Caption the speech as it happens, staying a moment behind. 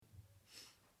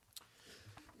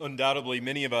Undoubtedly,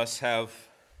 many of us have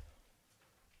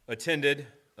attended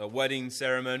a wedding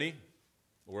ceremony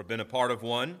or been a part of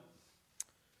one.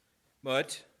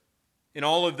 But in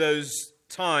all of those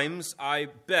times, I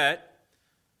bet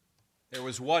there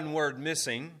was one word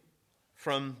missing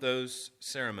from those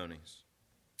ceremonies.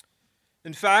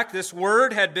 In fact, this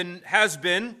word has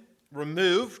been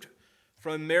removed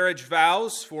from marriage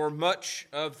vows for much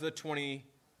of the 20th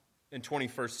and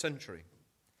 21st century.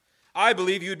 I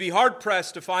believe you'd be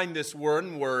hard-pressed to find this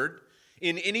one word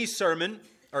in any sermon,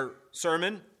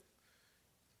 in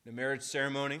a marriage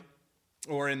ceremony,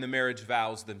 or in the marriage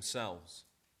vows themselves.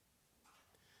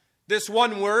 This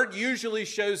one word usually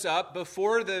shows up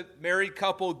before the married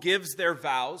couple gives their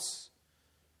vows,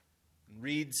 and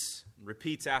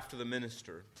repeats after the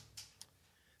minister.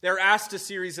 They're asked a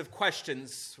series of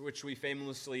questions, which we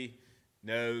famously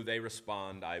know they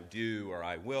respond, "I do" or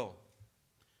 "I will."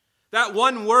 That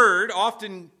one word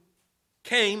often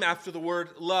came after the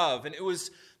word love, and it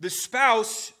was the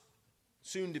spouse,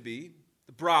 soon to be,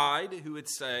 the bride, who would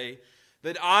say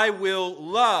that "I will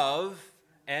love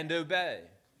and obey."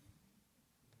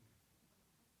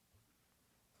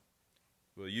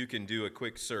 Well, you can do a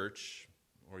quick search,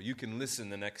 or you can listen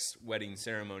the next wedding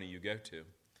ceremony you go to,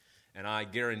 and I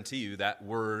guarantee you that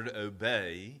word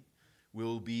obey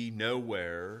will be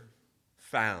nowhere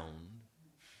found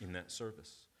in that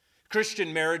service.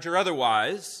 Christian marriage or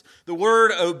otherwise, the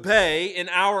word obey in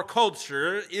our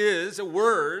culture is a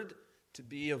word to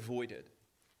be avoided.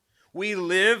 We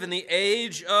live in the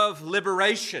age of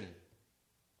liberation.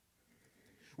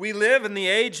 We live in the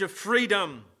age of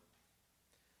freedom,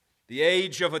 the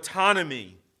age of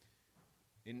autonomy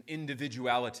and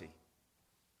individuality.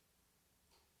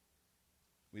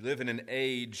 We live in an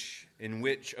age in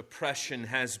which oppression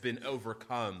has been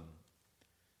overcome.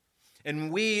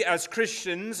 And we as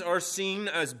Christians are seen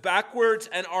as backwards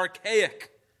and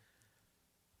archaic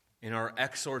in our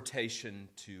exhortation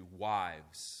to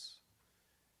wives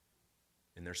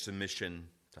in their submission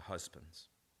to husbands.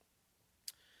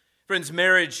 Friends,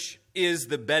 marriage is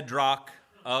the bedrock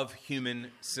of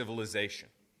human civilization.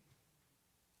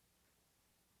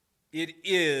 It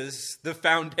is the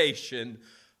foundation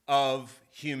of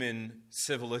human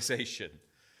civilization.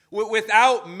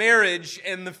 Without marriage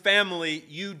and the family,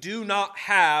 you do not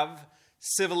have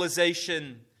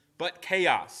civilization, but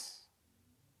chaos.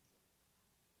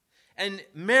 And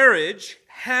marriage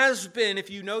has been, if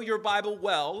you know your Bible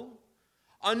well,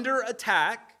 under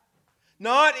attack,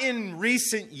 not in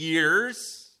recent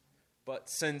years, but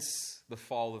since the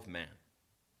fall of man.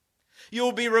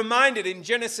 You'll be reminded in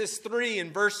Genesis 3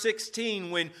 and verse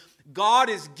 16 when God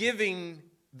is giving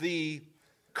the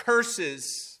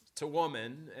curses to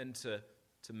woman and to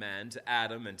man, to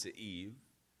Adam and to Eve.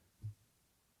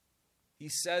 He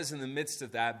says in the midst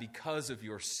of that, because of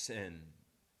your sin,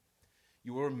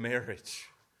 your marriage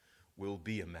will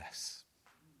be a mess.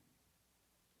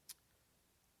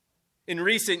 In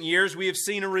recent years, we have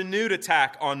seen a renewed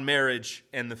attack on marriage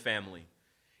and the family.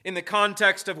 In the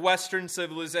context of Western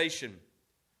civilization,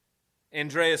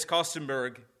 Andreas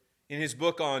Kostenberg, in his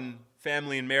book on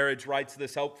family and marriage, writes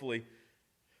this helpfully.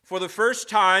 For the first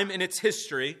time in its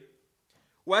history,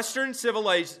 Western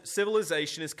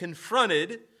civilization is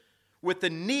confronted with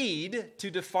the need to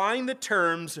define the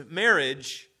terms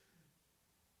marriage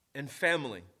and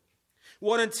family.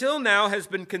 What until now has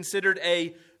been considered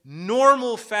a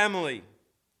normal family,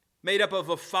 made up of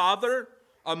a father,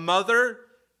 a mother,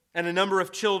 and a number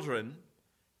of children,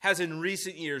 has in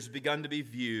recent years begun to be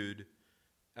viewed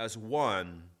as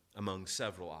one among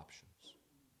several options.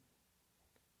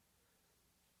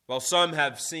 While some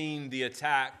have seen the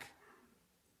attack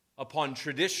upon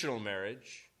traditional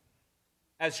marriage,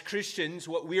 as Christians,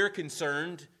 what we are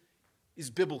concerned is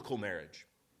biblical marriage.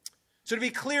 So to be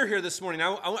clear here this morning,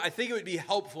 I think it would be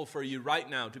helpful for you right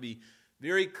now to be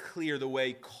very clear the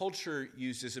way culture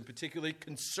uses, and particularly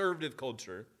conservative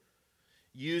culture,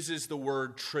 uses the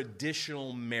word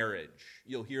traditional marriage.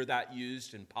 You'll hear that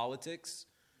used in politics,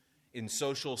 in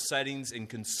social settings, in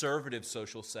conservative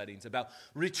social settings, about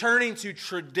returning to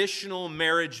traditional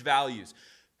marriage values.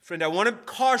 Friend, I want to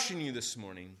caution you this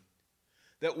morning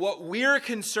that what we're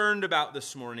concerned about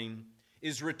this morning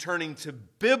is returning to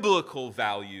biblical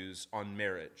values on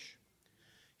marriage.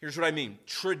 Here's what I mean.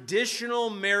 Traditional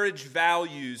marriage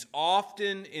values,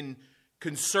 often in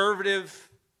conservative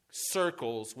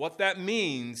circles, what that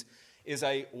means is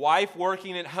a wife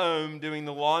working at home doing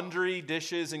the laundry,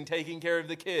 dishes, and taking care of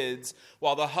the kids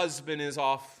while the husband is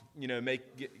off,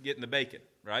 getting the bacon,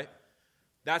 right?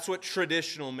 That's what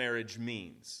traditional marriage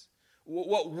means.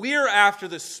 What we're after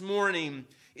this morning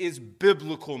is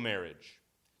biblical marriage.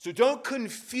 So don't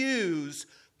confuse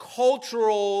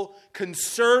cultural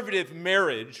conservative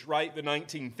marriage, right, the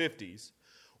 1950s,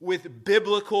 with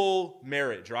biblical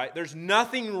marriage, right? There's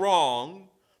nothing wrong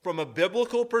from a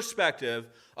biblical perspective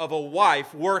of a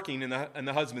wife working and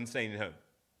the husband staying at home.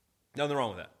 Nothing wrong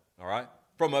with that, all right?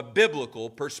 From a biblical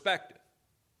perspective.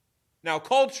 Now,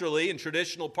 culturally, in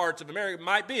traditional parts of America, it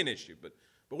might be an issue, but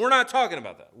we're not talking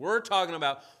about that. We're talking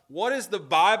about what does the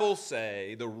Bible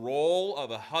say the role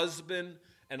of a husband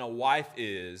and a wife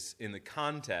is in the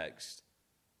context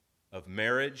of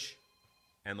marriage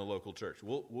and the local church.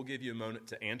 We'll give you a moment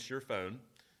to answer your phone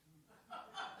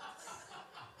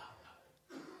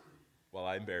while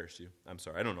I embarrass you. I'm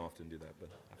sorry. I don't often do that, but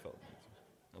I felt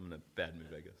I'm in a bad mood,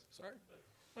 I guess. Sorry.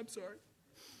 I'm sorry.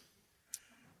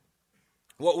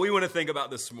 What we want to think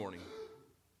about this morning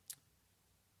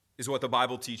is what the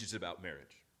Bible teaches about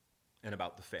marriage and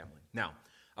about the family. Now,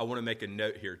 I want to make a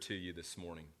note here to you this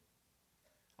morning.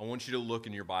 I want you to look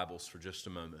in your Bibles for just a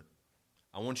moment.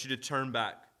 I want you to turn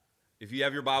back. If you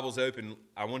have your Bibles open,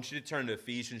 I want you to turn to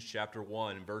Ephesians chapter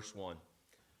 1 and verse 1.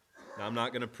 Now, I'm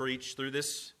not going to preach through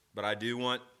this, but I just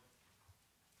want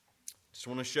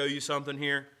to show you something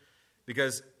here,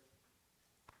 because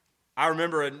I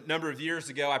remember a number of years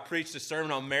ago I preached a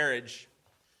sermon on marriage,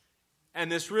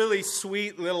 and this really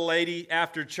sweet little lady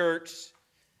after church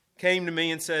came to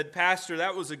me and said, "Pastor,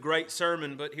 that was a great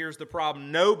sermon, but here's the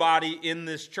problem. Nobody in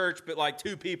this church but like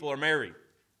 2 people are married."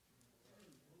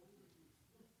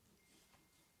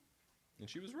 And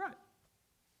she was right.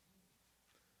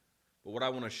 But what I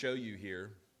want to show you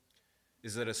here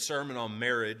is that a sermon on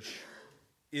marriage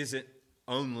isn't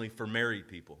only for married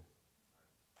people.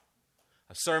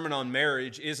 A sermon on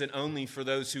marriage isn't only for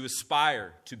those who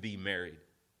aspire to be married.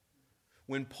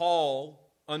 When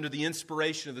Paul, under the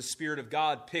inspiration of the Spirit of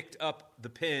God, picked up the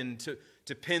pen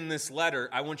to pen this letter,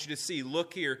 I want you to see,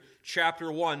 look here,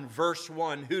 chapter 1, verse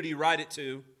 1. Who did he write it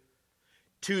to?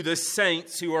 To the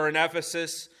saints who are in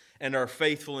Ephesus and are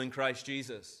faithful in Christ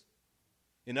Jesus.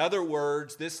 In other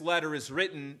words, this letter is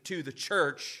written to the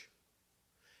church.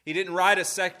 He didn't write a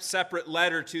separate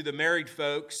letter to the married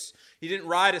folks. He didn't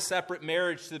write a separate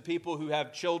marriage to the people who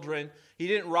have children. He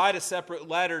didn't write a separate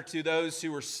letter to those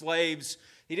who were slaves.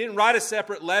 He didn't write a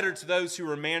separate letter to those who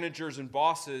were managers and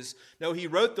bosses. No, he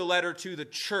wrote the letter to the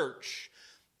church.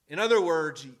 In other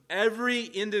words, every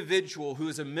individual who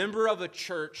is a member of a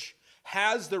church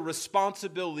has the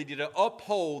responsibility to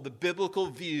uphold the biblical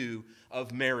view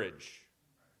of marriage.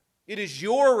 It is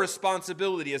your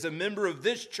responsibility as a member of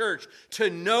this church to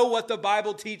know what the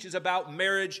Bible teaches about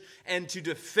marriage and to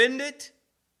defend it,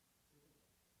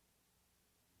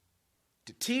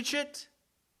 to teach it,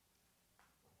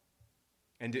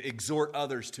 and to exhort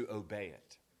others to obey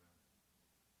it.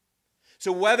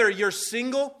 So whether you're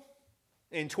single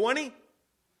in 20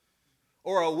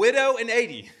 or a widow in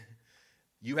 80,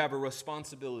 you have a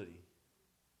responsibility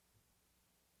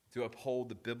to uphold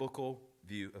the biblical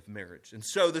view of marriage. And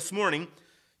so this morning,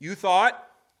 you thought,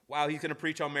 wow, he's going to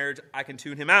preach on marriage, I can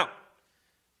tune him out.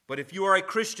 But if you are a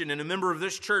Christian and a member of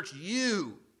this church,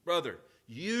 you, brother,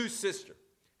 you, sister,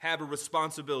 have a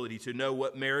responsibility to know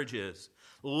what marriage is,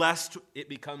 lest it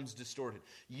becomes distorted.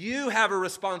 You have a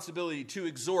responsibility to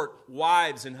exhort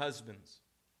wives and husbands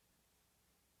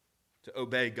to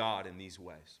obey God in these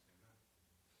ways.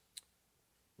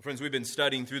 Friends, we've been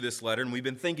studying through this letter, and we've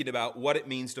been thinking about what it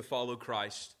means to follow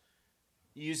Christ,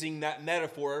 using that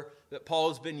metaphor that Paul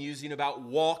has been using about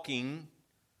walking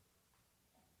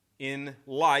in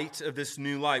light of this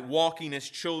new light, walking as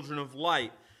children of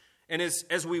light. And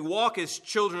as we walk as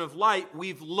children of light,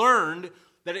 we've learned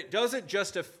that it doesn't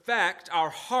just affect our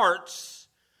hearts,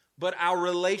 but our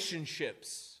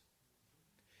relationships.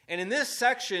 And in this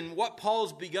section, what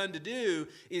Paul's begun to do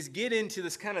is get into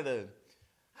this kind of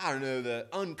the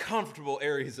uncomfortable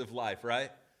areas of life,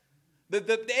 right?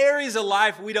 The areas of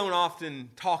life we don't often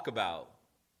talk about.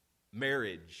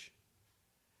 Marriage.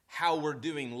 How we're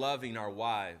doing loving our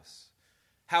wives.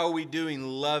 How are we doing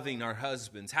loving our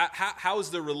husbands?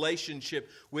 How's the relationship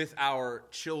with our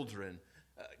children?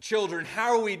 Children,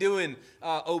 how are we doing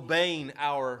obeying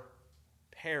our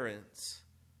parents?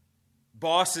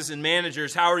 Bosses and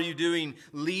managers, how are you doing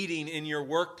leading in your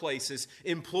workplaces?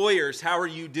 Employers, how are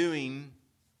you doing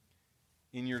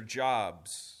in your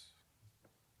jobs?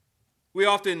 We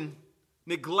often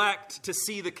neglect to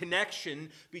see the connection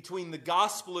between the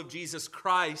gospel of Jesus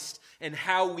Christ and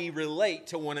how we relate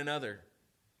to one another.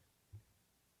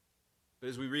 But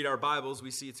as we read our Bibles,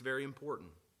 we see it's very important.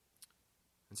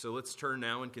 And so let's turn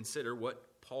now and consider what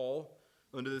Paul,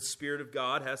 under the Spirit of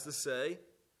God, has to say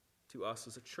to us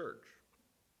as a church.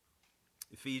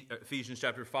 Ephesians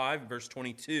chapter 5, verse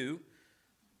 22.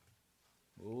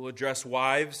 We'll address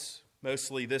wives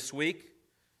mostly this week,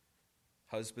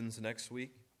 husbands next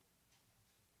week,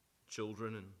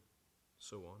 children, and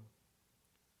so on.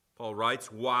 Paul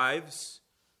writes, "Wives,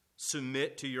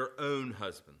 submit to your own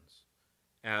husbands,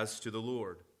 as to the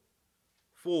Lord.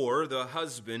 For the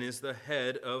husband is the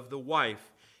head of the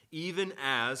wife, even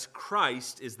as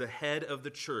Christ is the head of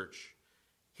the church,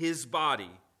 his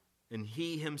body, and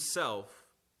he himself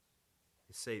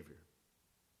is Savior.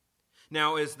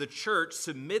 Now, as the church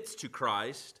submits to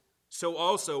Christ, so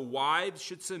also wives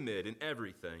should submit in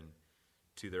everything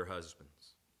to their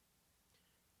husbands."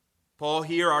 Paul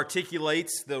here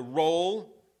articulates the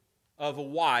role of a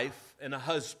wife and a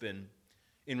husband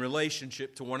in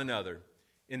relationship to one another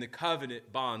in the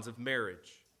covenant bonds of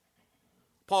marriage.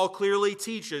 Paul clearly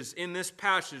teaches in this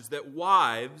passage that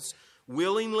wives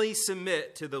willingly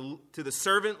submit to the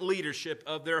servant leadership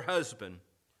of their husband.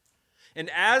 And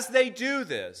as they do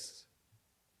this,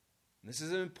 and this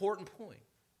is an important point,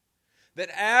 that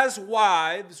as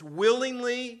wives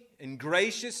willingly and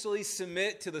graciously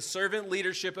submit to the servant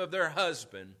leadership of their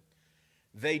husband,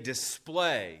 they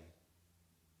display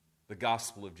the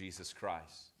gospel of Jesus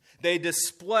Christ. They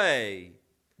display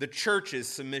the church's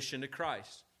submission to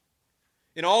Christ.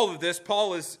 In all of this,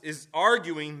 Paul is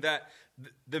arguing that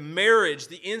the marriage,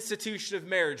 the institution of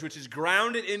marriage, which is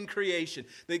grounded in creation,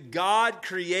 that God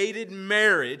created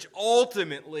marriage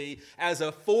ultimately as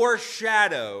a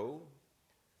foreshadow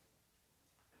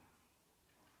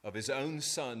of his own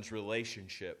Son's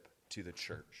relationship to the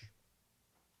church.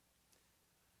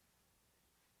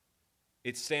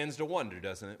 It stands to wonder,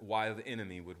 doesn't it, why the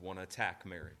enemy would want to attack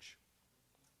marriage.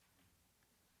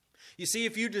 You see,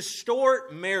 if you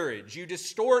distort marriage, you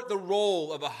distort the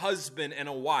role of a husband and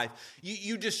a wife,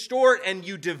 you distort and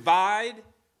you divide,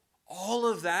 all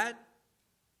of that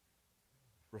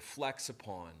reflects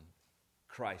upon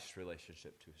Christ's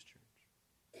relationship to his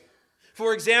church.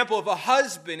 For example, if a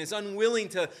husband is unwilling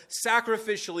to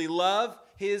sacrificially love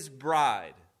his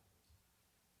bride,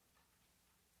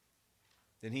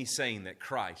 then he's saying that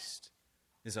Christ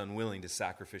is unwilling to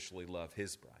sacrificially love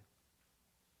his bride.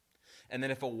 And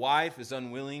then if a wife is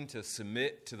unwilling to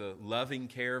submit to the loving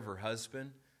care of her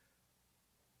husband,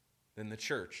 then the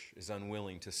church is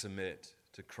unwilling to submit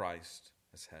to Christ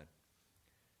as head.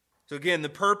 So again, the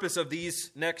purpose of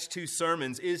these next two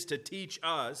sermons is to teach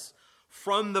us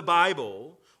from the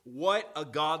Bible what a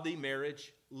godly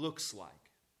marriage looks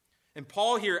like. And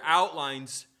Paul here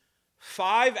outlines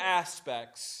 5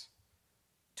 aspects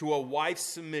to a wife's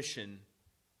submission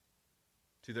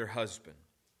to their husband.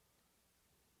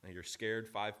 Now you're scared,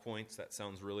 5 points, that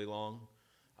sounds really long.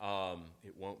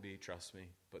 It won't be, trust me,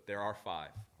 but there are 5.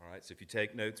 All right, so if you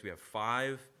take notes, we have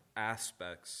 5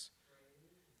 aspects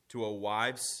to a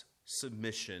wife's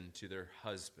submission to their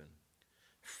husband.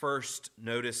 First,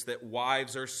 notice that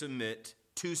wives are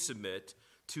to submit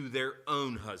to their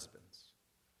own husbands.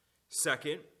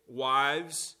 Second,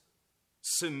 wives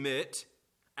submit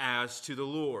as to the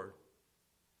Lord.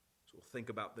 So we'll think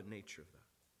about the nature of that.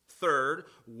 Third,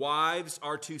 wives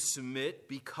are to submit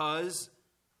because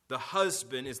the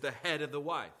husband is the head of the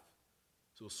wife.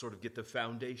 So we'll sort of get the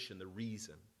foundation, the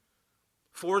reason.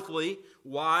 Fourthly,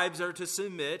 wives are to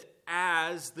submit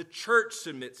as the church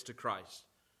submits to Christ.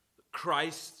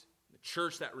 Christ, the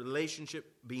church, that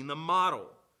relationship being the model.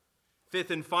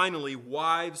 Fifth and finally,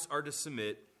 wives are to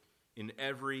submit in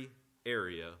every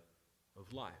area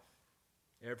of life.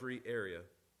 Every area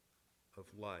of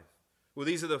life. Well,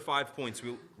 these are the 5 points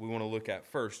we want to look at.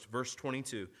 First, verse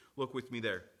 22. Look with me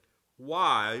there.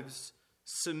 Wives,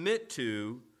 submit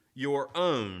to your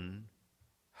own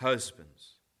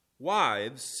husbands.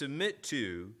 Wives, submit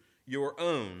to your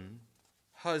own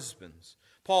husbands.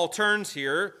 Paul turns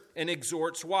here and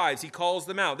exhorts wives. He calls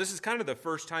them out. This is kind of the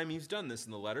first time he's done this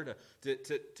in the letter,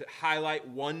 to highlight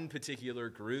one particular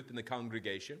group in the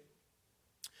congregation.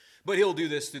 But he'll do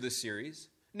this through the series.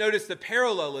 Notice the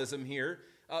parallelism here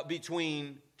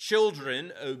between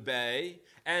children obey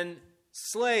and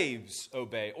slaves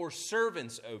obey, or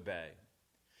servants obey.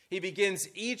 He begins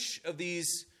each of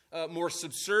these more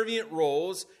subservient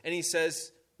roles, and he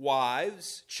says,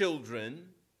 wives, children,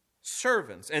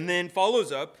 servants. And then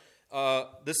follows up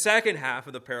the second half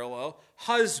of the parallel,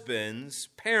 husbands,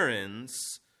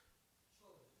 parents,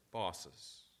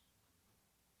 bosses.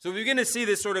 So we begin to see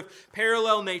this sort of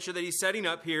parallel nature that he's setting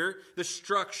up here, the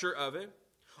structure of it,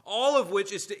 all of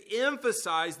which is to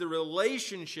emphasize the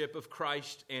relationship of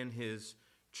Christ and his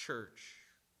church.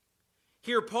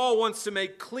 Here Paul wants to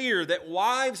make clear that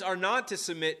wives are not to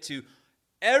submit to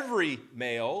every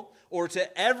male or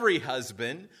to every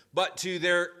husband, but to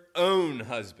their own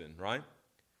husband, right?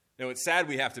 Now, it's sad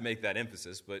we have to make that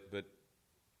emphasis, but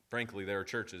Frankly, there are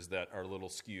churches that are a little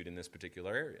skewed in this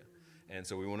particular area. And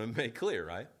so we want to make clear,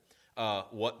 right,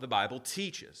 what the Bible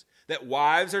teaches. That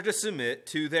wives are to submit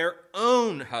to their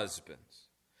own husbands.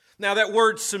 Now that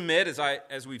word submit,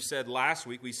 as we've said last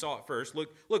week, we saw it first.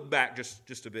 Look back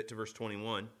just a bit to verse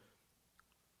 21.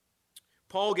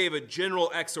 Paul gave a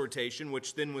general exhortation,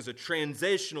 which then was a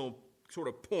transitional sort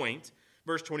of point.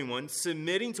 Verse 21,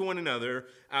 submitting to one another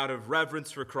out of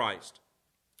reverence for Christ.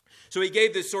 So he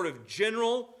gave this sort of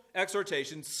general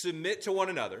exhortation, submit to one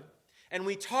another. And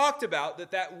we talked about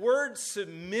that word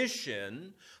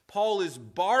submission, Paul is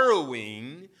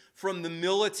borrowing from the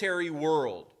military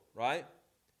world, right?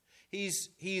 He's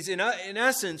in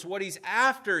essence, what he's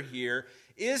after here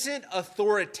isn't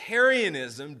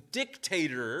authoritarianism,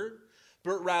 dictator,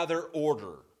 but rather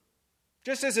order.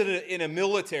 Just as in a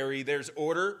military, there's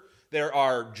order. There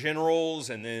are generals,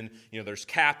 and then there's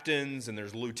captains, and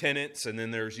there's lieutenants, and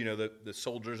then there's the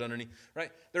soldiers underneath.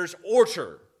 Right? There's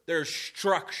order. There's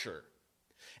structure.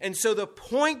 And so the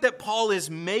point that Paul is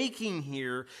making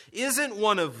here isn't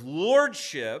one of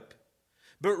lordship,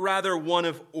 but rather one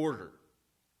of order.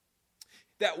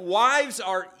 That wives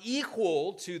are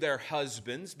equal to their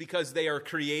husbands because they are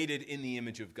created in the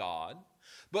image of God,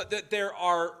 but that there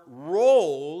are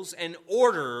roles and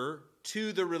order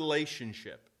to the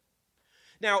relationship.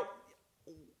 Now,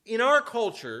 in our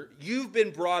culture, you've been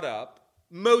brought up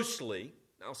mostly,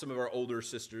 now some of our older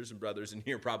sisters and brothers in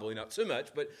here probably not so much,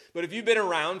 but if you've been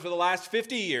around for the last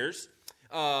 50 years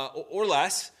or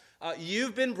less,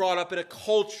 you've been brought up in a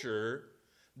culture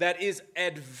that is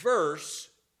adverse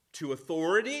to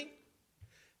authority.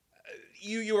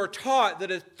 You are taught that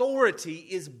authority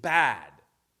is bad,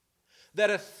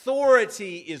 that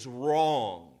authority is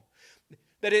wrong,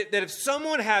 that if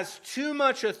someone has too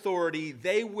much authority,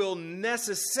 they will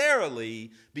necessarily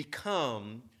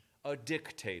become a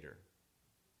dictator.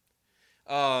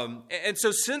 And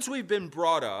so since we've been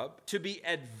brought up to be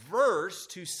adverse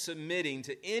to submitting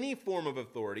to any form of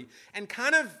authority and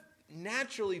kind of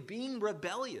naturally being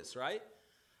rebellious, right?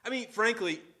 I mean,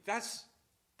 frankly, that's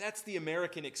the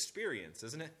American experience,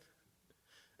 isn't it?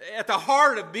 At the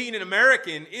heart of being an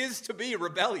American is to be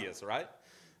rebellious, right?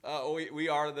 We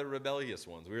are the rebellious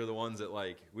ones. We are the ones that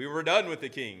we were done with the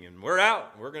king and we're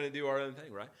out. We're going to do our own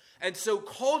thing, right? And so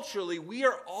culturally, we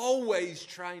are always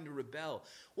trying to rebel.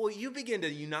 Well, you begin to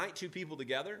unite two people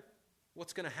together,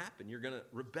 what's going to happen? You're going to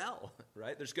rebel,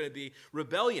 right? There's going to be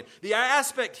rebellion. The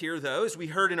aspect here, though, as we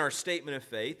heard in our statement of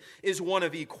faith, is one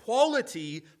of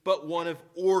equality, but one of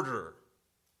order.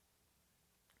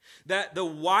 That the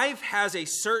wife has a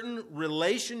certain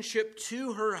relationship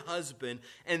to her husband,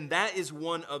 and that is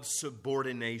one of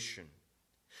subordination.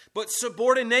 But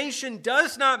subordination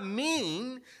does not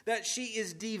mean that she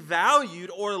is devalued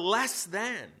or less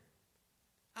than.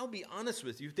 I'll be honest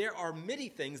with you, there are many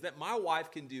things that my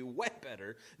wife can do way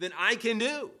better than I can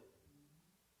do.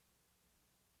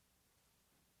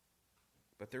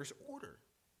 But there's order.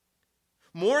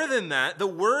 More than that, the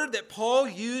word that Paul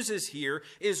uses here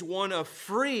is one of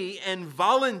free and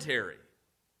voluntary.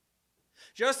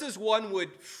 Just as one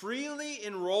would freely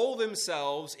enroll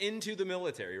themselves into the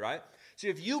military, right? So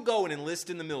if you go and enlist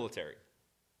in the military,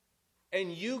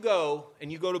 and you go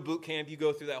to boot camp, you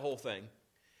go through that whole thing,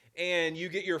 and you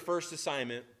get your first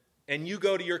assignment, and you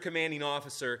go to your commanding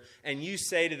officer, and you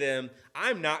say to them,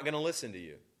 I'm not going to listen to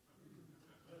you.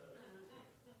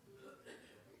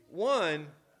 One,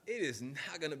 it is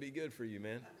not going to be good for you,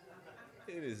 man.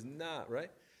 It is not, right?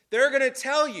 They're going to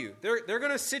tell you, they're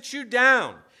going to sit you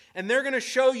down, and they're going to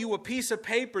show you a piece of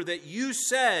paper that you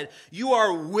said you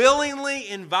are willingly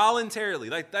and voluntarily.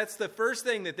 That's the first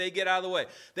thing that they get out of the way.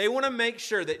 They want to make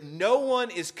sure that no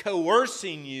one is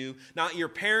coercing you, not your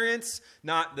parents,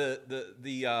 not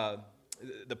the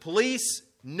police.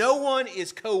 No one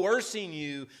is coercing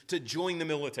you to join the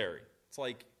military.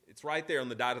 It's right there on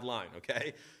the dotted line,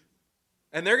 okay?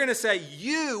 And they're going to say,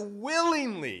 you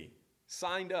willingly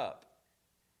signed up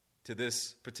to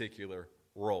this particular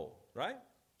role, right?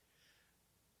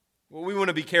 Well, we want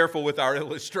to be careful with our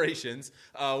illustrations.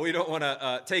 We don't want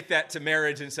to take that to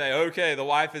marriage and say, okay, the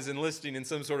wife is enlisting in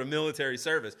some sort of military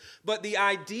service. But the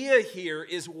idea here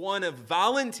is one of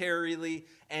voluntarily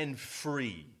and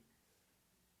free.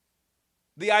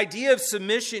 The idea of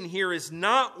submission here is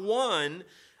not one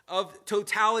of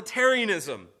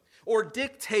totalitarianism or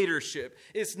dictatorship.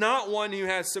 It's not one who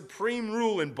has supreme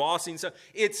rule and bossing stuff.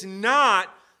 It's not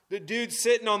the dude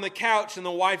sitting on the couch and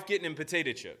the wife getting him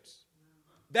potato chips.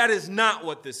 That is not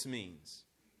what this means.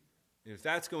 If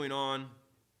that's going on,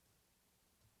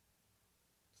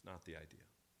 it's not the idea.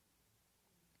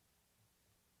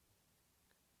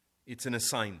 It's an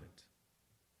assignment.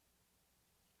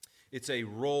 It's a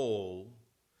role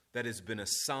that has been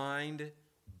assigned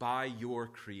by your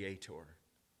Creator,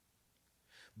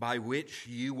 by which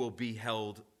you will be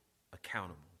held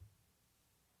accountable.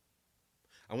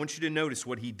 I want you to notice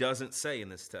what he doesn't say in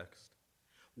this text.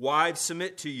 Wives,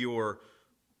 submit to your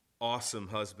awesome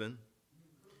husband,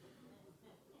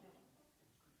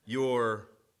 your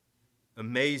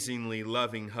amazingly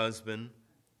loving husband,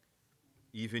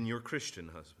 even your Christian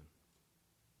husband.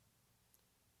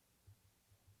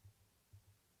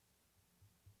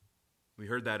 We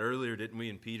heard that earlier, didn't we,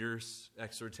 in Peter's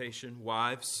exhortation?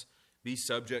 Wives, be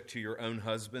subject to your own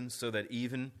husbands, so that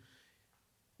even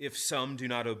if some do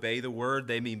not obey the word,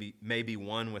 they may be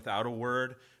won without a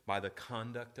word by the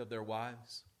conduct of their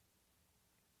wives.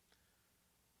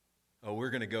 Oh,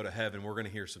 we're going to go to heaven. We're going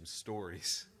to hear some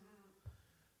stories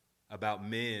about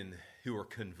men who are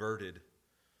converted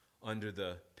under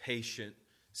the patient,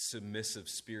 submissive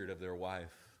spirit of their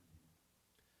wife.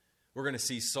 We're going to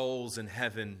see souls in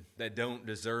heaven that don't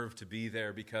deserve to be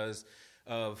there because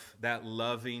of that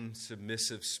loving,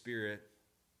 submissive spirit,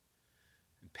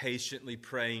 patiently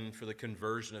praying for the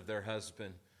conversion of their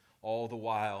husband, all the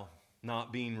while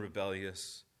not being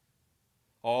rebellious,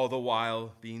 all the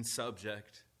while being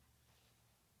subject.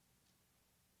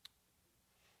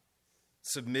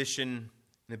 Submission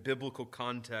in a biblical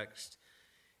context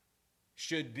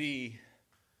should be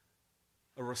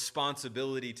a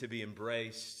responsibility to be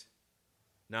embraced,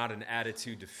 not an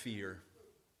attitude to fear.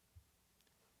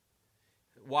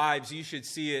 Wives, you should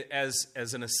see it as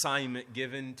an assignment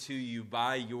given to you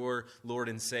by your Lord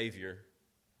and Savior.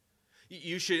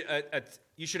 You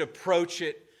should approach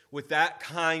it with that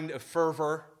kind of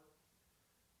fervor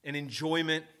and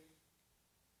enjoyment,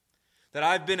 that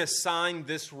I've been assigned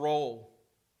this role.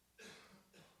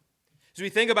 As we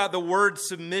think about the word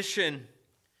submission,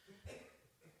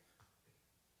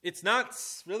 it's not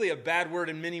really a bad word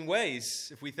in many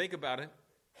ways, if we think about it.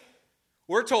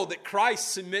 We're told that Christ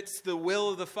submits to the will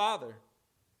of the Father.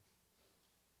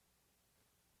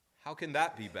 How can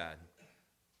that be bad?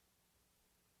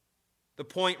 The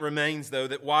point remains, though,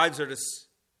 that wives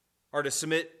are to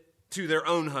submit to their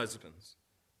own husbands.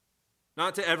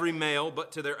 Not to every male,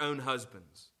 but to their own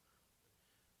husbands.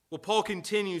 Well, Paul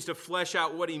continues to flesh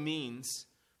out what he means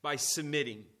by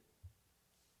submitting.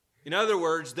 In other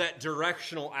words, that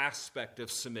directional aspect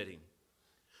of submitting.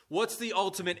 What's the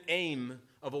ultimate aim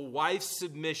of a wife's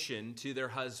submission to their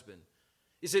husband?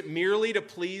 Is it merely to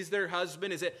please their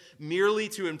husband? Is it merely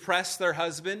to impress their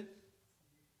husband?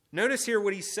 Notice here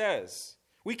what he says.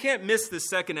 We can't miss the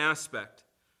second aspect.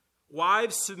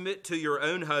 Wives, submit to your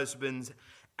own husbands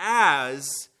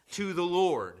as to the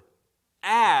Lord.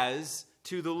 As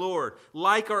to the Lord.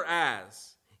 Like or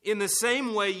as. In the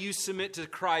same way you submit to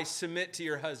Christ, submit to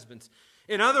your husbands.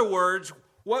 In other words,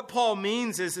 what Paul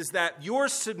means is that your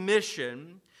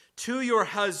submission to your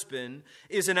husband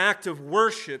is an act of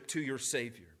worship to your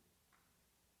Savior.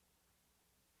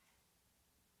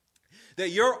 That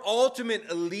your ultimate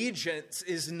allegiance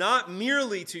is not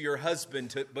merely to your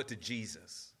husband, but to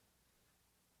Jesus.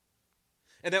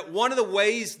 And that one of the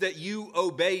ways that you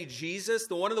obey Jesus,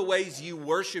 one of the ways you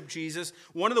worship Jesus,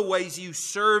 one of the ways you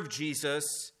serve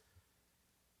Jesus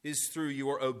is through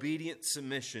your obedient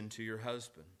submission to your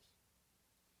husbands.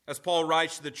 As Paul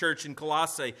writes to the church in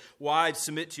Colossae, wives,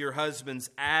 submit to your husbands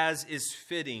as is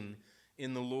fitting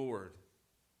in the Lord.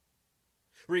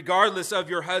 Regardless of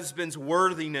your husband's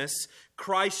worthiness,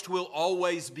 Christ will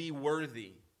always be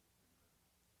worthy.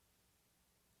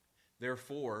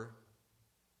 Therefore,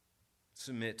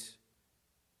 submit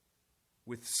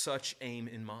with such aim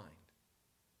in mind.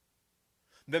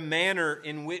 The manner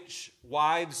in which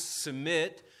wives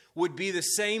submit would be the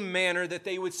same manner that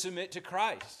they would submit to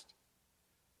Christ.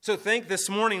 So think this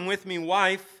morning with me,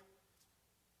 wife.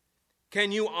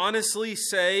 Can you honestly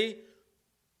say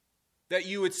that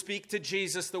you would speak to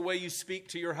Jesus the way you speak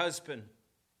to your husband?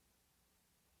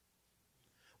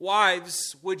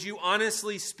 Wives, would you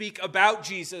honestly speak about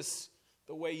Jesus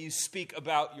the way you speak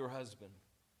about your husband?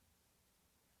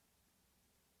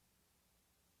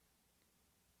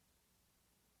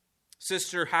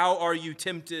 Sister, how are you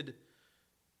tempted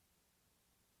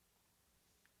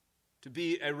to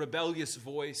be a rebellious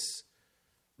voice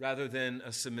rather than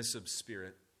a submissive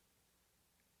spirit?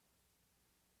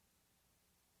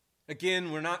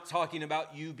 Again, we're not talking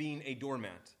about you being a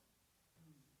doormat.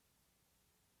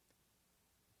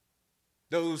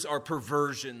 Those are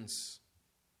perversions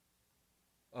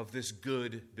of this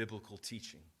good biblical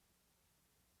teaching.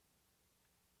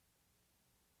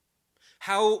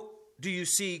 How do you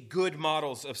see good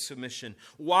models of submission?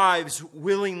 Wives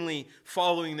willingly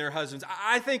following their husbands.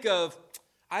 I think of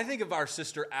our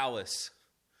sister Alice,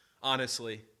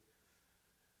 honestly.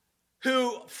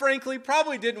 who frankly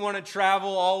probably didn't want to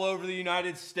travel all over the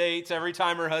United States every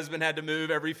time her husband had to move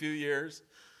every few years.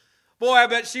 Boy, I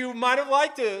bet she might have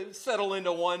liked to settle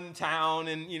into one town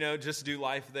and, just do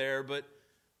life there.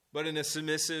 But in a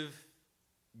submissive,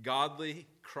 godly,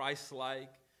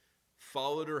 Christ-like,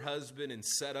 followed her husband and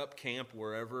set up camp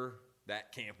wherever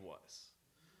that camp was,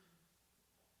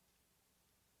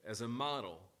 as a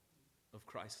model of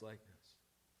Christ-likeness.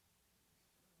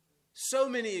 So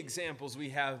many examples we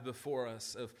have before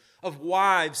us of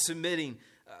wives submitting,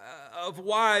 of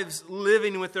wives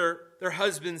living with their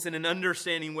husbands in an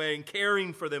understanding way and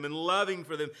caring for them and loving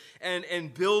for them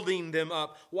and building them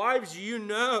up. Wives,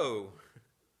 that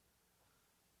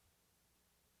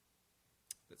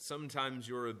sometimes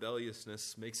your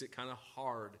rebelliousness makes it kind of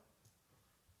hard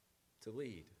to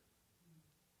lead.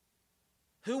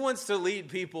 Who wants to lead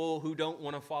people who don't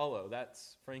want to follow?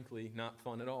 That's frankly not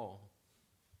fun at all.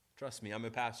 Trust me, I'm a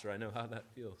pastor. I know how that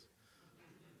feels.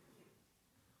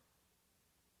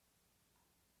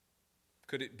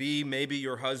 Could it be maybe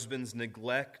your husband's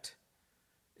neglect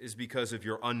is because of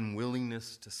your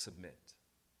unwillingness to submit?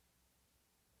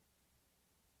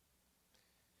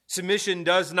 Submission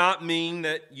does not mean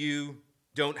that you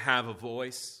don't have a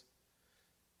voice.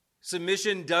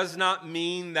 Submission does not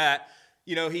mean that,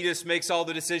 he just makes all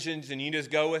the decisions and you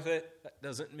just go with it. That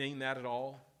doesn't mean that at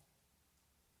all.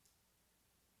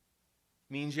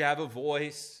 It means you have a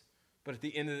voice, but at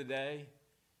the end of the day,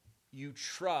 you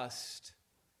trust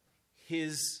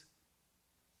His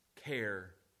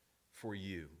care for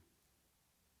you.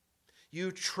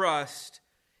 You trust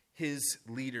His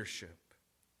leadership.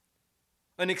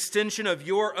 An extension of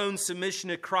your own submission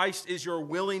to Christ is your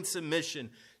willing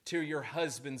submission to your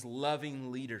husband's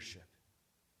loving leadership.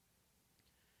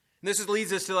 And this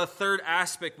leads us to the third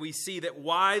aspect. We see that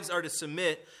wives are to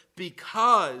submit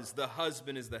because the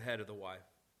husband is the head of the wife.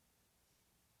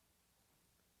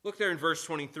 Look there in verse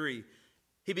 23.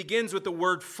 He begins with the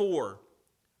word for.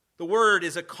 The word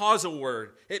is a causal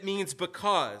word. It means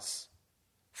because.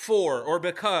 For or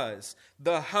because.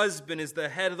 The husband is the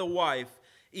head of the wife,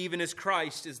 even as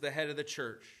Christ is the head of the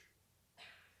church.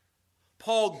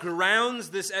 Paul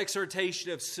grounds this exhortation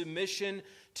of submission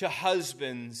to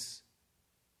husbands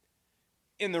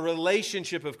in the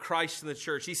relationship of Christ and the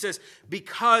church. He says,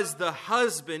 because the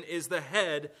husband is the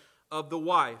head of the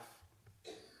wife.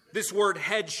 This word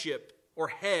headship or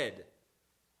head.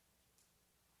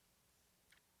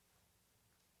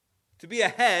 To be a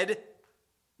head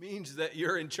means that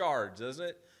you're in charge, doesn't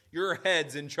it? Your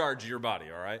head's in charge of your body,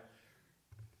 all right?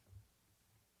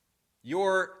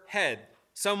 Your head,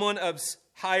 someone of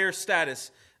higher status,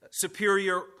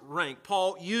 superior rank.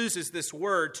 Paul uses this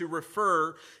word to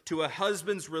refer to a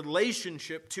husband's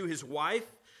relationship to his wife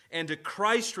and to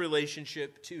Christ's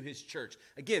relationship to his church.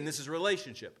 Again, this is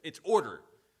relationship. It's order.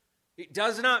 It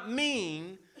does not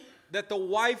mean that the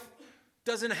wife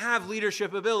doesn't have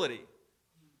leadership ability.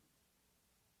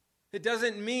 It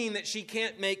doesn't mean that she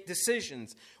can't make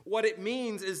decisions. What it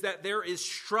means is that there is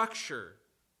structure.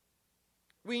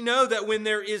 We know that when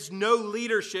there is no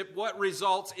leadership, what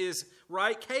results is,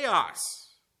 right, chaos.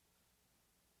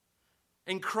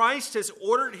 And Christ has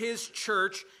ordered His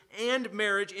church and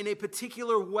marriage in a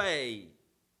particular way.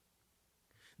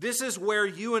 This is where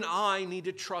you and I need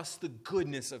to trust the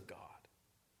goodness of God.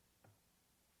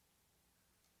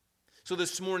 So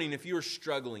this morning, if you're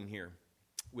struggling here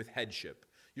with headship,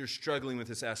 you're struggling with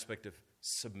this aspect of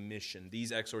submission,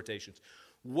 these exhortations,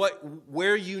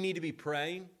 where you need to be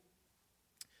praying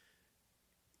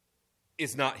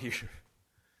is not here.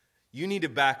 You need to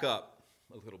back up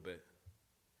a little bit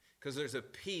because there's a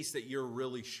piece that you're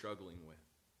really struggling with,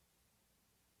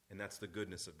 and that's the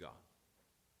goodness of God,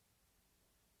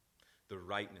 the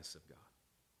rightness of God,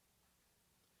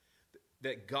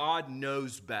 that God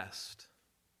knows best,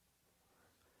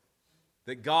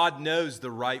 that God knows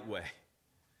the right way.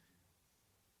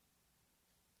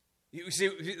 You see,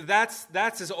 that's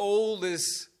as old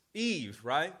as Eve,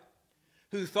 right?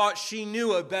 Who thought she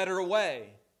knew a better way.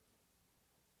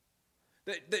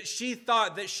 That she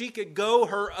thought that she could go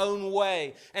her own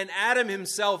way. And Adam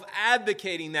himself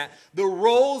advocating that. The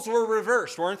roles were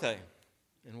reversed, weren't they?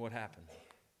 And what happened?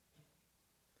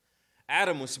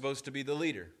 Adam was supposed to be the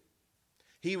leader.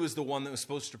 He was the one that was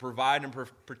supposed to provide and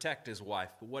protect his wife.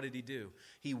 But what did he do?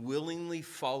 He willingly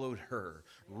followed her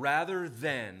rather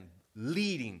than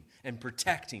leading and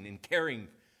protecting and caring.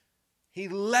 He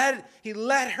let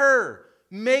her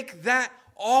make that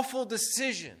awful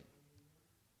decision.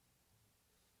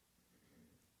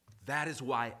 That is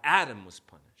why Adam was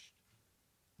punished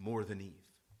more than Eve.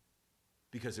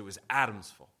 Because it was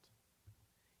Adam's fault.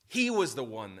 He was the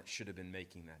one that should have been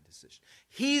making that decision.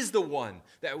 He's the one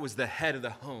that was the head of the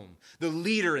home, the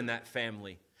leader in that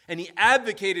family. And he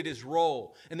advocated his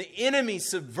role. And the enemy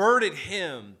subverted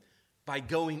him by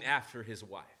going after his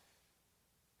wife.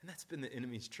 And that's been the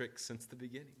enemy's trick since the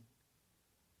beginning.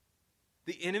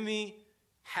 The enemy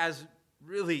has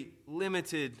really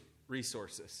limited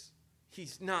resources.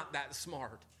 He's not that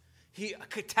smart. He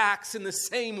attacks in the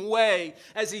same way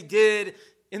as he did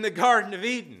in the Garden of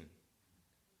Eden.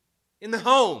 In the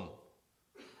home.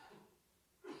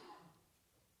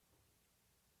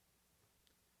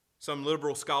 Some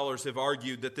liberal scholars have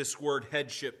argued that this word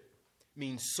headship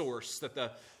means source, that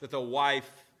the wife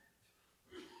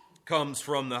comes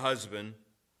from the husband.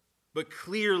 But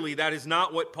clearly that is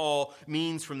not what Paul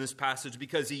means from this passage,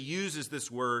 because he uses this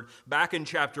word back in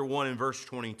chapter 1 and verse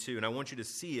 22. And I want you to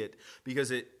see it because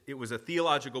it was a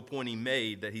theological point he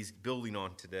made that he's building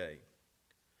on today.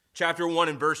 Chapter 1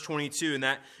 and verse 22, in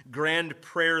that grand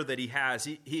prayer that he has,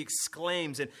 he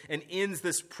exclaims and ends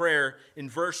this prayer in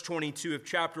verse 22 of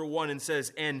chapter 1 and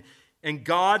says, And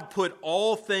God put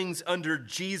all things under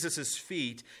Jesus'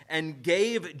 feet and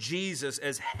gave Jesus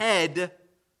as head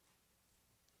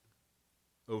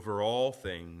over all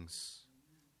things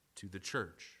to the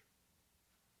church.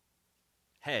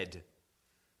 Head.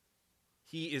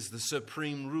 He is the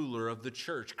supreme ruler of the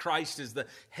church. Christ is the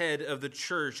head of the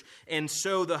church. And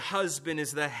so the husband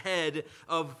is the head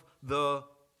of the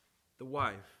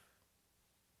wife.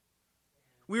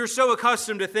 We are so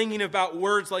accustomed to thinking about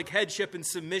words like headship and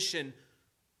submission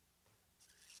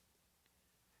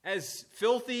as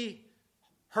filthy,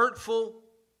 hurtful,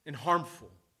 and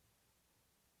harmful.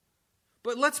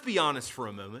 But let's be honest for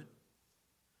a moment.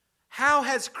 How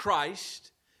has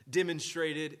Christ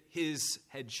demonstrated his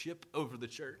headship over the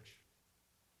church?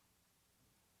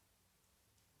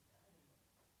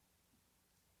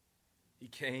 He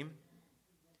came,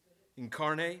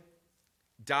 incarnate,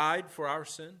 died for our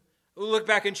sin. We'll look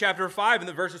back in chapter 5 in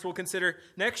the verses we'll consider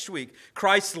next week.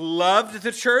 Christ loved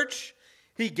the church.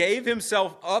 He gave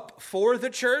himself up for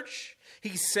the church.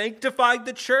 He sanctified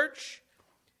the church.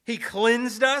 He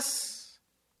cleansed us,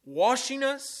 washing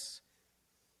us.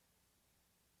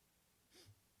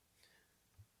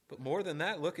 But more than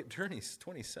that, look at verse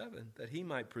 27, that he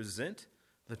might present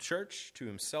the church to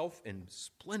himself in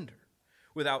splendor,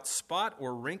 without spot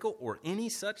or wrinkle or any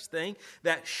such thing,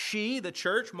 that she, the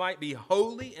church, might be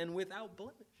holy and without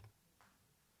blemish.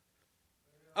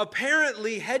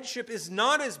 Apparently, headship is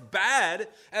not as bad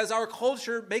as our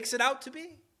culture makes it out to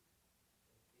be.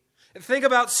 And think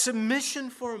about submission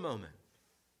for a moment.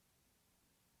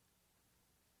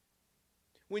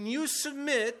 When you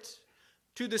submit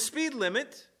to the speed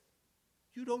limit,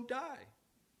 you don't die.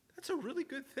 That's a really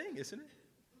good thing, isn't it?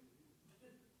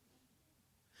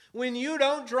 When you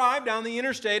don't drive down the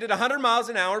interstate at 100 miles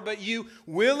an hour, but you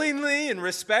willingly and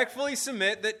respectfully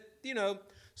submit that,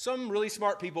 some really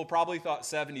smart people probably thought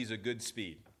 70 is a good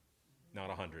speed, not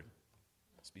 100.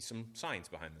 Must be some science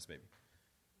behind this, maybe.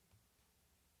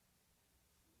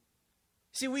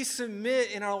 See, we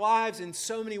submit in our lives in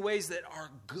so many ways that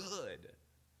are good.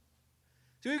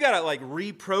 So we've got to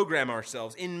reprogram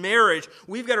ourselves. In marriage,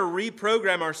 we've got to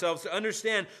reprogram ourselves to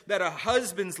understand that a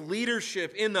husband's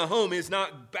leadership in the home is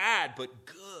not bad, but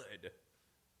good.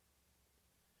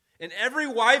 And every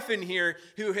wife in here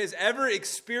who has ever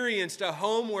experienced a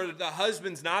home where the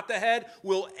husband's not the head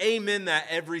will amen that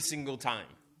every single time.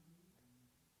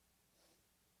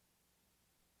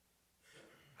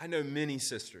 I know many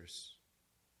sisters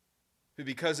who,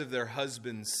 because of their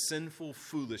husband's sinful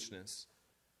foolishness,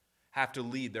 have to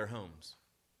lead their homes.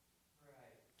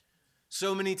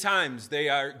 So many times they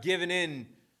are given in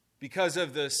because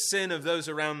of the sin of those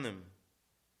around them.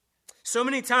 So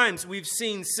many times we've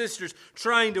seen sisters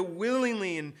trying to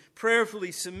willingly and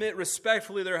prayerfully submit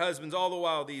respectfully to their husbands, all the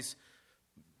while these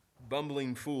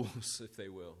bumbling fools, if they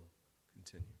will,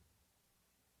 continue.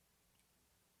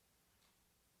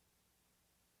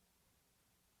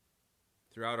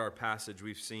 Throughout our passage,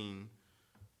 we've seen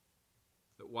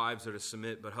that wives are to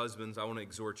submit, but husbands, I want to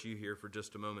exhort you here for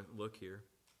just a moment. Look here.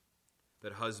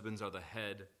 That husbands are the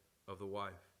head of the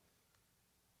wife.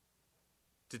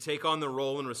 To take on the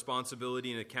role and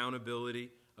responsibility and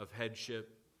accountability of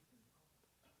headship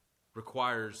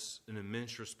requires an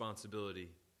immense responsibility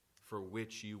for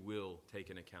which you will take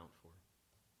an account for.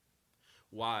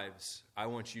 Wives, I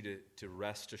want you to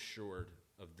rest assured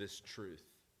of this truth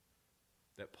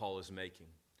that Paul is making.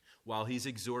 While he's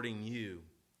exhorting you,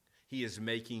 he is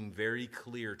making very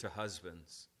clear to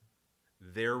husbands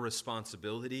their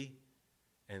responsibility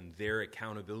and their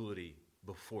accountability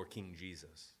before King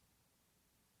Jesus.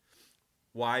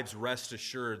 Wives, rest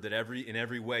assured that in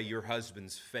every way your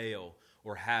husbands fail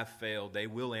or have failed, they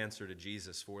will answer to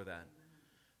Jesus for that.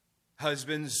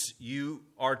 Husbands, you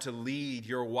are to lead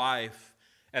your wife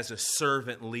as a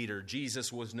servant leader.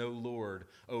 Jesus was no Lord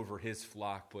over his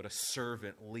flock, but a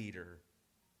servant leader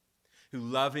who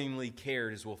lovingly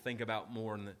cared, as we'll think about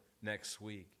more in the next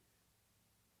week.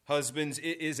 Husbands,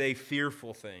 it is a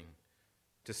fearful thing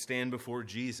to stand before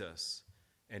Jesus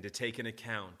and to take an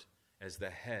account as the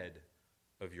head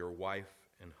of your wife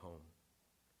and home.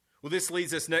 Well, this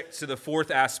leads us next to the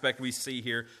fourth aspect we see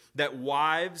here, that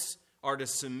wives are to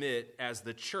submit as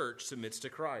the church submits to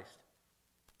Christ.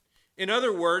 In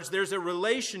other words, there's a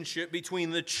relationship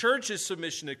between the church's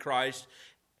submission to Christ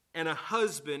and a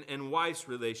husband and wife's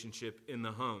relationship in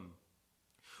the home.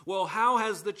 Well, how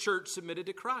has the church submitted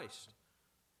to Christ?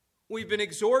 We've been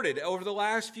exhorted over the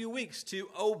last few weeks to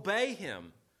obey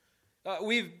him.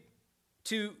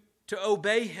 To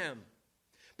obey him.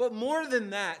 But more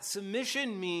than that,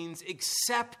 submission means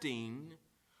accepting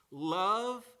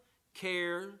love,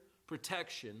 care,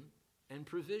 protection, and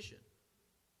provision.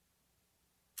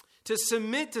 To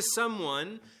submit to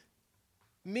someone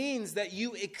means that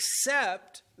you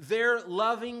accept their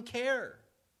loving care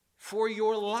for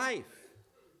your life.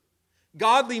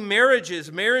 Godly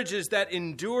marriages, marriages that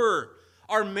endure,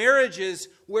 are marriages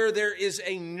where there is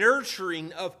a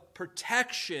nurturing of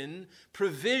protection,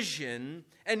 provision,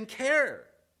 and care.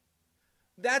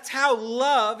 That's how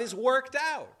love is worked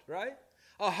out, right?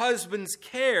 A husband's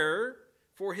care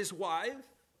for his wife,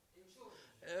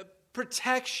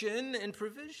 protection and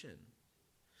provision.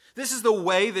 This is the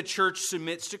way the church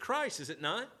submits to Christ, is it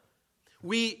not?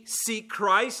 We seek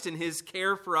Christ and his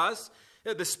care for us,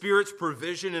 the Spirit's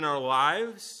provision in our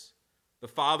lives, the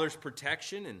Father's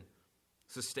protection and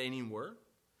sustaining work.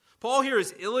 Paul here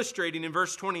is illustrating in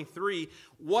verse 23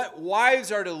 what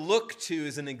wives are to look to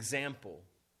as an example.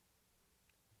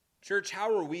 Church,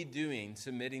 how are we doing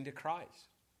submitting to Christ?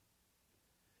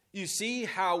 You see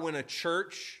how when a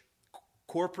church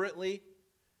corporately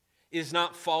is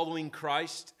not following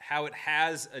Christ, how it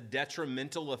has a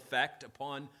detrimental effect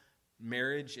upon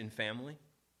marriage and family?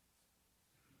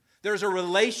 There's a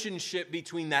relationship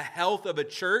between the health of a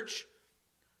church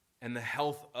and the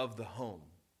health of the home.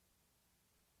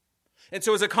 And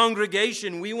so as a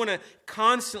congregation, we want to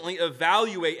constantly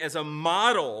evaluate as a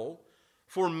model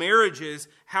for marriages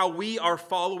how we are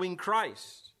following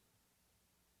Christ,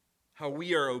 how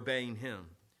we are obeying him.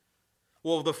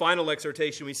 Well, the final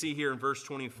exhortation we see here in verse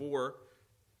 24,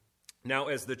 now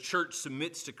as the church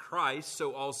submits to Christ,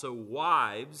 so also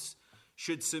wives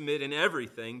should submit in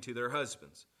everything to their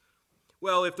husbands.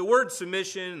 Well, if the word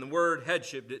submission and the word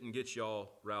headship didn't get you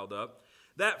all riled up,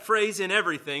 that phrase in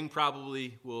everything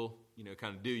probably will,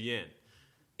 kind of do you in.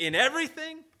 In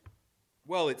everything?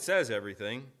 Well, it says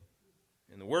everything,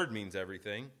 and the word means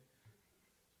everything.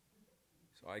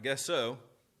 So I guess so.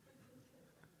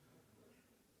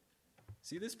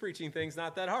 See, this preaching thing's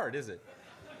not that hard, is it?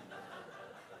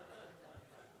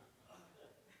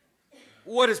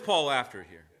 What is Paul after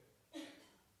here?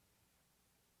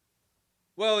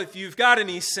 Well, if you've got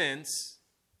any sense,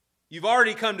 you've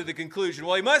already come to the conclusion,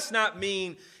 well, he must not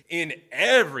mean in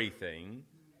everything,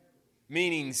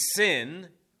 meaning sin.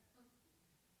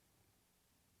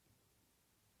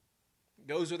 It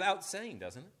goes without saying,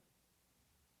 doesn't it?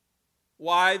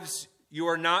 Wives, you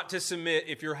are not to submit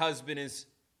if your husband is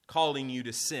calling you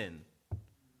to sin.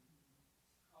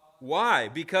 Why?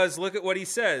 Because look at what he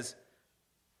says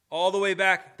all the way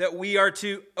back, that we are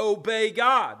to obey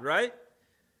God, right?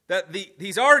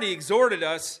 He's already exhorted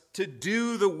us to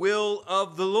do the will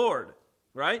of the Lord,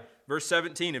 right? Verse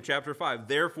 17 of chapter 5,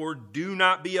 therefore do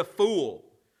not be a fool,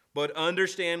 but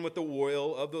understand what the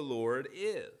will of the Lord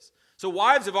is. So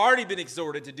wives have already been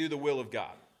exhorted to do the will of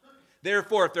God.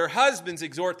 Therefore, if their husbands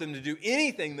exhort them to do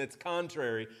anything that's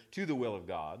contrary to the will of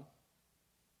God,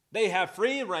 they have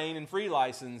free reign and free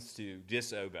license to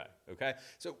disobey, okay?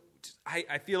 So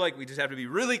I feel like we just have to be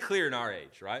really clear in our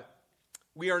age, right?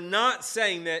 We are not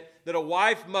saying that a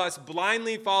wife must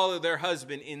blindly follow their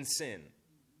husband in sin.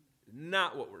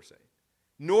 Not what we're saying.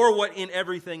 Nor what in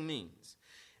everything means.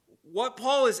 What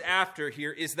Paul is after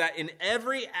here is that in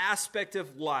every aspect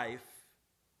of life,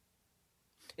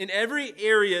 in every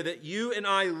area that you and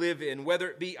I live in, whether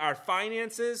it be our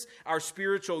finances, our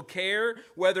spiritual care,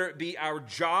 whether it be our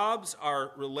jobs,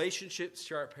 our relationships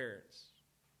to our parents,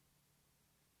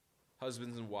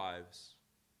 husbands and wives,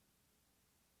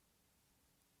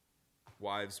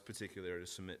 wives particularly are to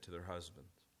submit to their husbands.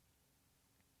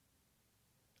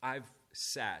 I've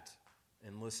sat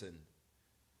and listened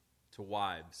to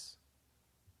wives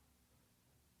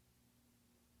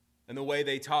and the way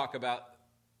they talk about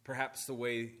perhaps the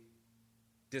way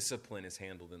discipline is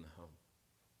handled in the home.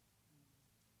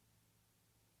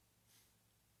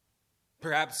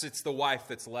 Perhaps it's the wife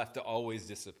that's left to always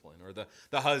discipline, or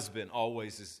the husband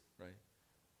always is, right?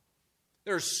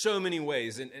 There are so many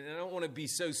ways, and I don't want to be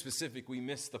so specific we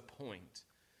miss the point.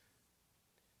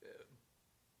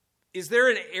 Is there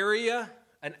an area,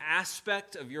 an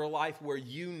aspect of your life where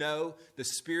you know the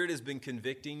Spirit has been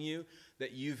convicting you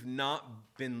that you've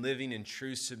not been living in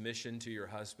true submission to your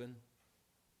husband?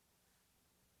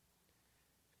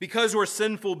 Because we're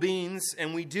sinful beings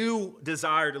and we do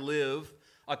desire to live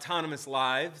autonomous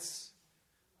lives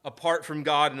apart from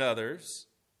God and others,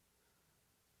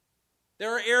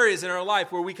 there are areas in our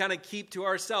life where we kind of keep to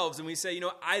ourselves and we say,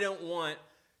 I don't want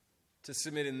to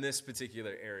submit in this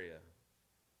particular area.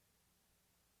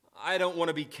 I don't want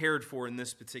to be cared for in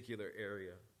this particular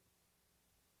area.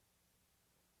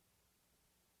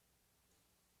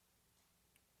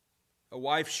 A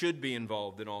wife should be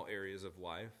involved in all areas of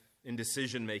life, in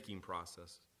decision-making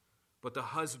process. But the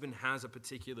husband has a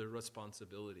particular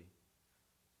responsibility.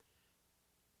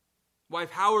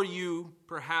 Wife, how are you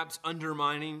perhaps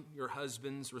undermining your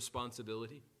husband's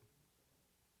responsibility?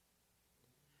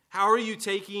 How are you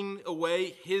taking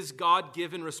away his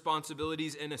God-given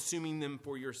responsibilities and assuming them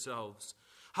for yourselves?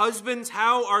 Husbands,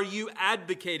 how are you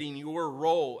advocating your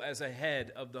role as a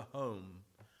head of the home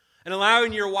and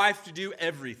allowing your wife to do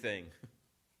everything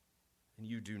and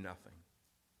you do nothing?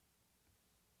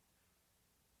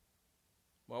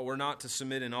 While we're not to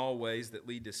submit in all ways that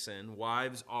lead to sin,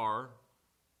 wives are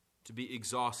to be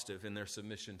exhaustive in their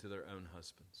submission to their own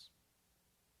husbands.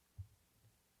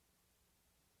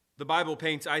 The Bible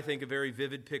paints, I think, a very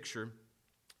vivid picture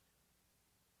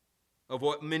of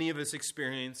what many of us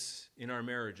experience in our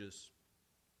marriages.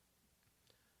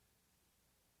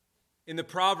 In the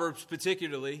Proverbs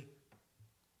particularly,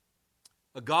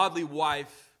 a godly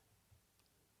wife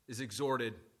is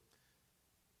exhorted,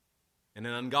 and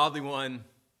an ungodly one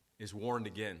is warned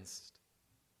against.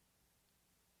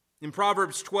 In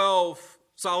Proverbs 12,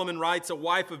 Solomon writes, "A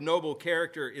wife of noble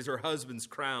character is her husband's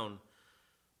crown,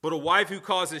 but a wife who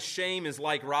causes shame is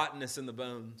like rottenness in the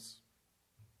bones."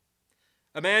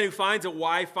 A man who finds a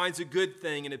wife finds a good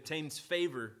thing and obtains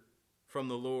favor from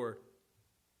the Lord.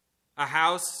 A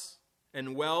house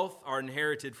and wealth are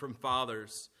inherited from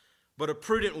fathers, but a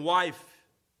prudent wife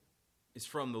is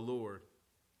from the Lord.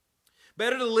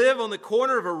 Better to live on the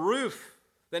corner of a roof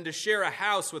than to share a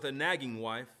house with a nagging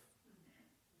wife.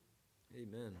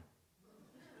 Amen.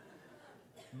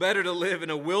 Better to live in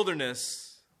a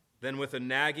wilderness than with a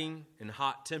nagging and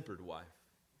hot-tempered wife.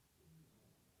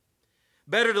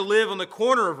 Better to live on the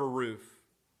corner of a roof.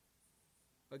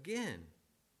 Again,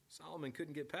 Solomon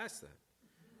couldn't get past that.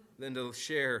 Than to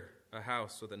share a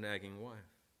house with a nagging wife.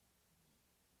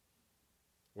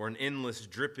 Or an endless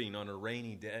dripping on a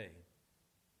rainy day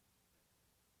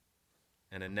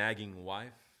and a nagging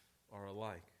wife are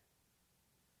alike.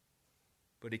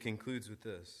 But he concludes with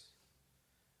this: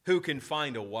 who can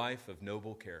find a wife of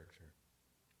noble character?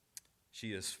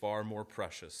 She is far more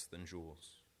precious than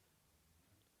jewels.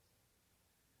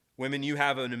 Women, you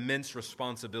have an immense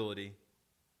responsibility.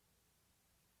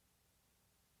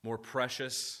 More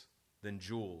precious than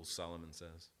jewels, Solomon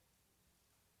says.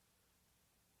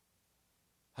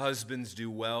 Husbands,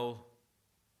 do well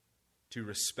to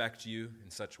respect you in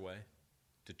such a way,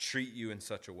 to treat you in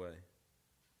such a way,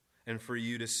 and for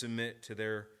you to submit to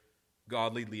their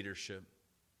godly leadership,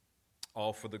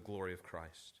 all for the glory of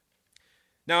Christ.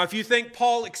 Now, if you think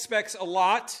Paul expects a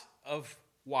lot of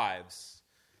wives,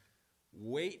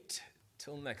 wait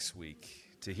till next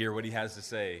week to hear what he has to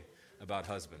say about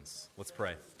husbands. Let's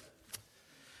pray.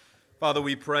 Father,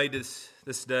 we pray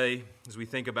this day as we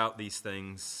think about these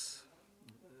things,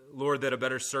 Lord, that a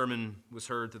better sermon was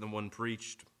heard than the one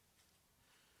preached,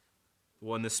 the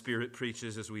one the Spirit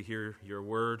preaches as we hear your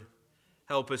word.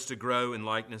 Help us to grow in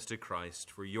likeness to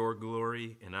Christ for your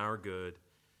glory and our good.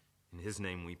 In his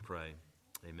name we pray.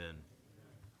 Amen.